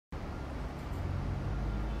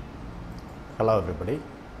Hello everybody.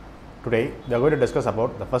 Today we are going to discuss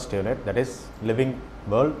about the first unit, that is living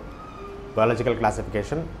world, biological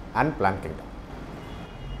classification and plant kingdom.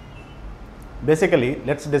 Basically,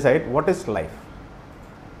 let's decide what is life.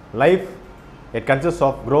 Life, it consists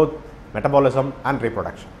of growth, metabolism and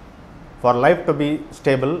reproduction. For life to be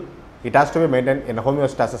stable, it has to be maintained in a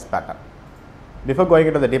homeostasis pattern. Before going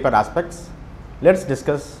into the deeper aspects, let's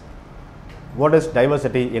discuss what is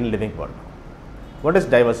diversity in living world. What is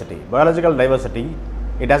diversity? Biological diversity,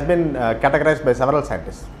 it has been categorized by several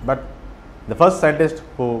scientists, but the first scientist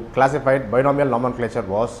who classified binomial nomenclature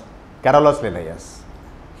was Carolus Linnaeus.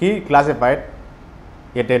 He classified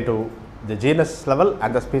it into the genus level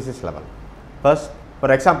and the species level. First,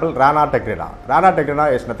 for example, Rana Tigrina. Rana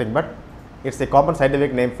Tigrina is nothing but it's the common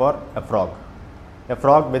scientific name for a frog. A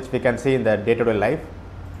frog which we can see in the day-to-day life.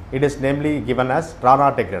 It is namely given as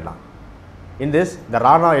Rana Tigrina. In this, the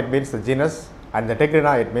Rana, it means the genus, and the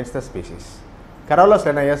Tigrina, it means the species. Carolus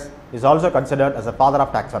Linnaeus is also considered as a father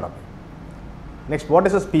of taxonomy. Next, what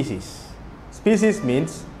is a species? Species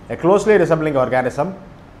means a closely resembling organism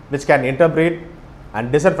which can interbreed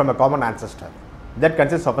and descend from a common ancestor. That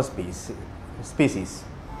consists of a species.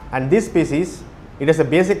 And this species, it is a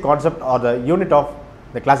basic concept or the unit of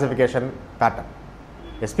the classification pattern.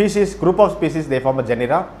 A species, group of species, they form a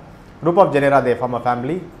genera. Group of genera, they form a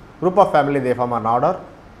family. Group of family, they form an order.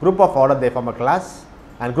 Group of order, they form a class,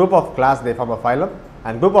 and group of class, they form a phylum,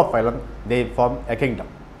 and group of phylum, they form a kingdom.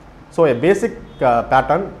 So, a basic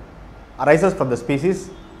pattern arises from the species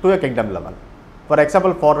to a kingdom level. For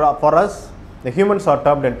example, for us, the humans are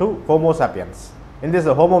termed into Homo sapiens. In this,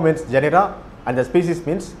 the Homo means genera and the species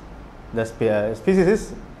means the species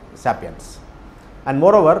is sapiens. And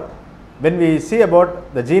moreover, when we see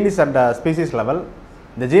about the genus and the species level,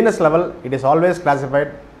 the genus level, it is always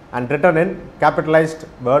classified and written in capitalized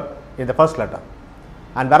word in the first letter,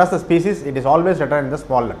 and whereas the species, it is always written in the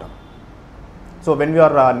small letter. So, when we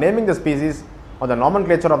are naming the species or the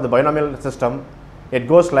nomenclature of the binomial system, it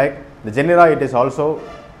goes like the genera, it is also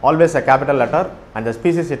always a capital letter, and the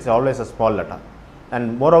species, it is always a small letter,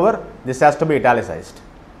 and moreover this has to be italicized.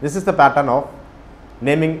 This is the pattern of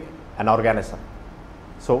naming an organism.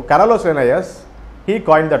 So, Carolus Linnaeus, he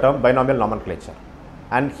coined the term binomial nomenclature,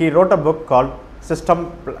 and he wrote a book called Systema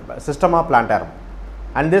Plantarum,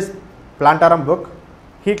 and this Plantarum book,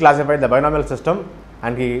 he classified the binomial system,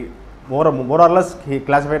 and he more or less he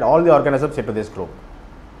classified all the organisms into this group.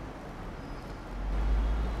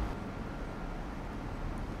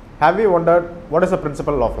 Have you wondered what is the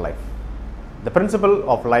principle of life? The principle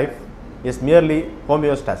of life is merely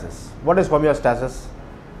homeostasis. What is homeostasis?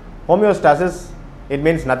 Homeostasis, it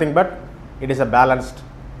means nothing but it is a balanced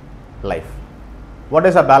life. What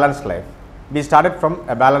is a balanced life? We started from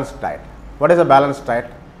a balanced diet. What is a balanced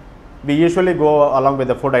diet? We usually go along with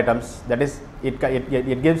the food items, that is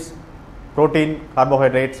it gives protein,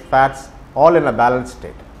 carbohydrates, fats, all in a balanced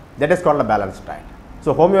state. That is called a balanced diet.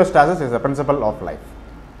 So, homeostasis is the principle of life.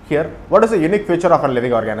 Here, what is the unique feature of a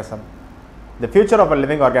living organism? The feature of a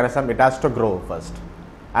living organism, it has to grow first,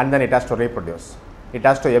 and then it has to reproduce. It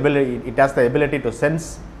has the ability to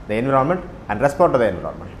sense the environment and respond to the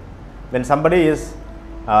environment. When somebody is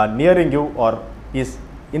nearing you or is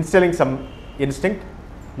instilling some instinct,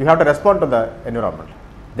 you have to respond to the environment.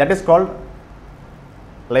 That is called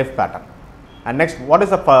life pattern. And next, who is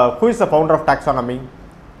the founder of taxonomy?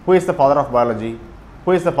 Who is the father of biology?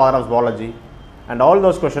 Who is the father of zoology? And all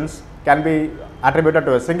those questions can be attributed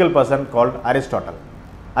to a single person called Aristotle.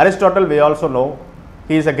 Aristotle, we also know,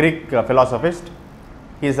 he is a Greek philosophist.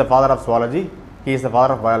 He is the father of zoology, he is the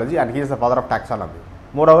father of biology, and he is the father of taxonomy.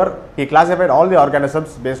 Moreover, he classified all the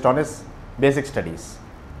organisms based on his basic studies.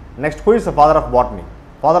 Next, who is the father of botany?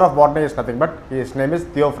 Father of botany is nothing but his name is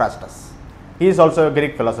Theophrastus. He is also a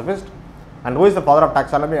Greek philosophist. And who is the father of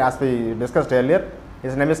taxonomy? As we discussed earlier,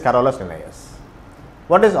 his name is Carolus Linnaeus.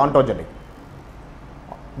 What is ontogeny?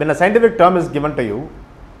 When a scientific term is given to you,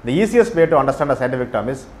 the easiest way to understand a scientific term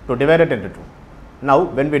is to divide it into two. Now,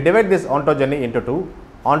 when we divide this ontogeny into two,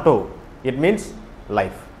 onto, it means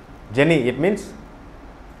life. Geny, it means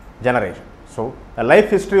generation. So, a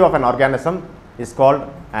life history of an organism is called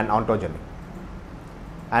an ontogeny.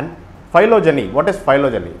 And phylogeny, what is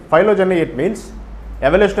phylogeny? Phylogeny, it means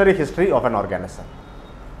evolutionary history of an organism.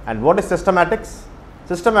 And what is systematics?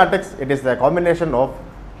 Systematics, it is the combination of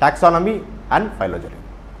taxonomy and phylogeny.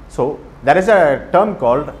 So, there is a term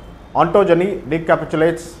called ontogeny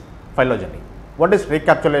recapitulates phylogeny. What is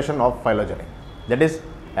recapitulation of phylogeny? That is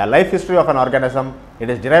a life history of an organism,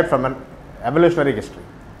 it is derived from an evolutionary history.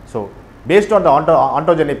 So, based on the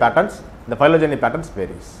ontogeny patterns, the phylogeny patterns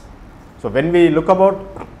varies. So, when we look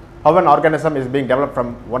about how an organism is being developed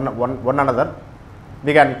from one another,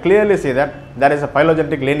 we can clearly see that there is a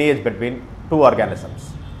phylogenetic lineage between two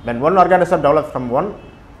organisms. When one organism develops from one,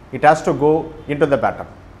 it has to go into the pattern.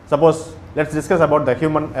 Suppose, let us discuss about the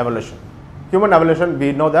human evolution. Human evolution,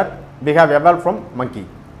 we know that we have evolved from monkey.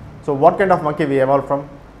 So, what kind of monkey we evolved from?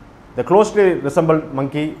 The closely resembled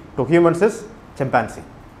monkey to humans is chimpanzee,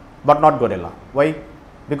 but not gorilla. Why?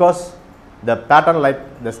 Because the pattern,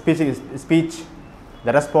 like the speech,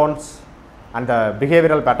 the response and the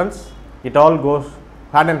behavioral patterns, it all goes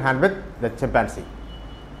hand in hand with the chimpanzee,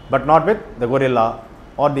 but not with the gorilla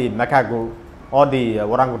or the macaque or the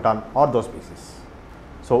orangutan or those species.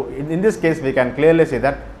 So, in this case we can clearly see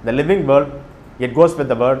that the living world, it goes with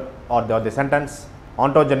the word or the sentence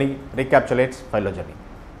ontogeny recapitulates phylogeny.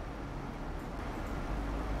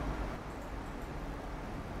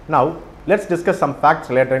 Now, let us discuss some facts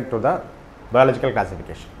related to the biological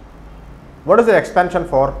classification. What is the expansion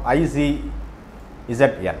for ICZN?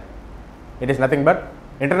 It is nothing but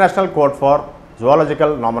International Code for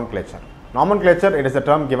Zoological Nomenclature. Nomenclature, it is a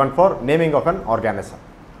term given for naming of an organism.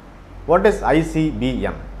 What is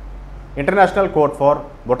ICBN? International Code for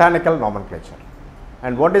Botanical Nomenclature.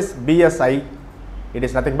 And what is BSI? It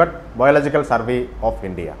is nothing but Biological Survey of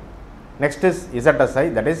India. Next is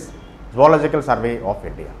ZSI, that is Zoological Survey of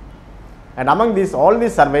India. And among these, all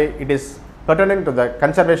these survey, it is pertaining to the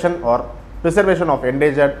conservation or preservation of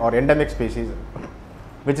endangered or endemic species,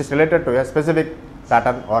 which is related to a specific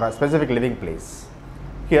pattern or a specific living place.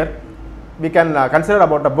 Here, we can consider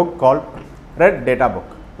about a book called Red Data Book.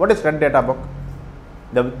 What is Red Data Book?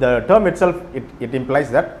 The term itself, it implies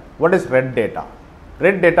that what is red data?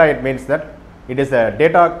 Red data, it means that it is the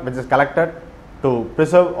data which is collected to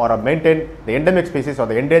preserve or maintain the endemic species or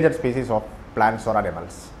the endangered species of plants or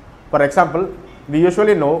animals. For example, we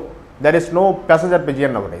usually know there is no passenger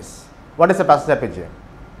pigeon nowadays. What is a passenger pigeon?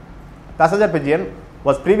 Passenger pigeon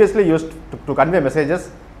was previously used to convey messages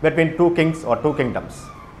between two kings or two kingdoms.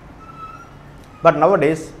 But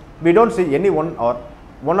nowadays, we don't see any one or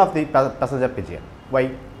one of the passenger pigeon. Why?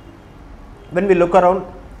 When we look around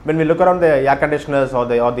the air conditioners or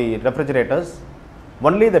the refrigerators,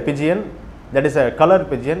 only the pigeon, that is a colored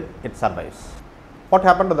pigeon, it survives. What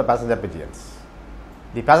happened to the passenger pigeons?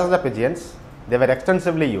 The passenger pigeons, they were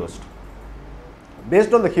extensively used.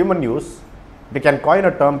 Based on the human use, we can coin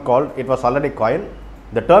a term called, it was already coined,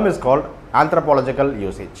 the term is called anthropological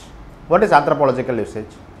usage. What is anthropological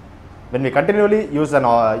usage? When we continually use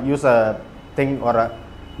a thing or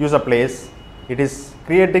use a place, it is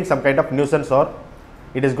creating some kind of nuisance or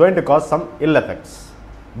it is going to cause some ill effects.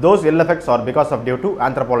 Those ill effects are because of due to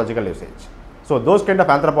anthropological usage. So, those kind of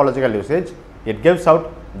anthropological usage, it gives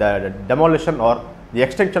out the demolition or the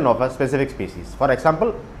extinction of a specific species. For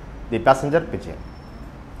example, the passenger pigeon.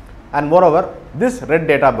 And moreover, this Red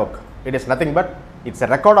Data Book, it is nothing but it is a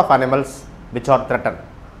record of animals which are threatened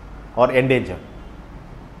or endangered.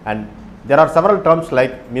 And there are several terms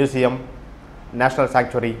like museum, national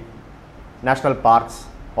sanctuary, national parks.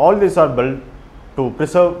 All these are built to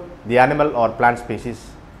preserve the animal or plant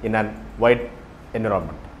species in a wide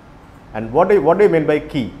environment. And what do you mean by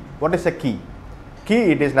key? What is a key?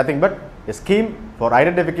 Key, it is nothing but a scheme for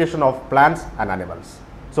identification of plants and animals.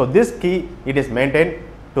 So, this key, it is maintained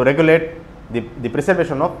to regulate the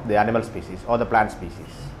preservation of the animal species or the plant species.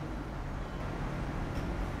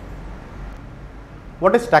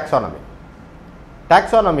 What is taxonomy?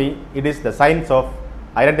 Taxonomy, it is the science of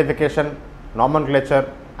identification,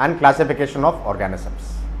 nomenclature and classification of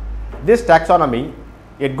organisms. This taxonomy,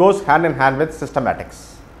 it goes hand in hand with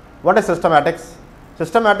systematics. What is systematics?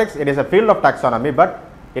 Systematics, it is a field of taxonomy, but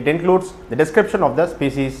it includes the description of the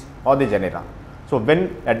species or the genera. So,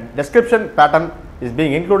 when a description pattern is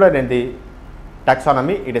being included in the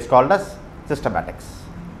taxonomy, it is called as systematics.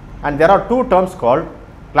 And there are two terms called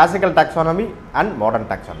classical taxonomy and modern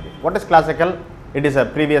taxonomy. What is classical? It is a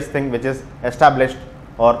previous thing which is established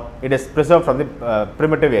or it is preserved from the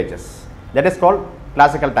primitive ages. That is called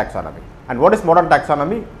classical taxonomy. And what is modern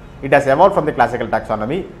taxonomy? It has evolved from the classical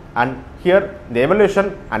taxonomy, and here the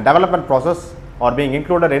evolution and development process are being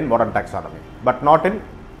included in modern taxonomy, but not in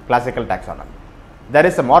classical taxonomy. There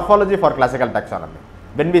is a morphology for classical taxonomy.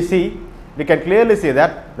 When we see, we can clearly see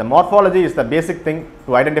that the morphology is the basic thing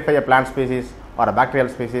to identify a plant species or a bacterial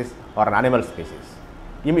species or an animal species.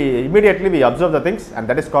 Immediately we observe the things, and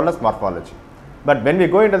that is called as morphology. But when we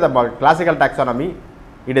go into the classical taxonomy,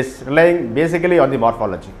 it is relying basically on the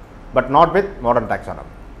morphology, but not with modern taxonomy.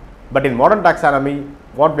 But in modern taxonomy,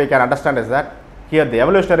 what we can understand is that here the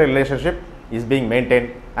evolutionary relationship is being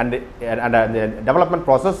maintained, and the development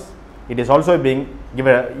process, it is also being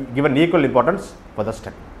given equal importance for the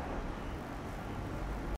study.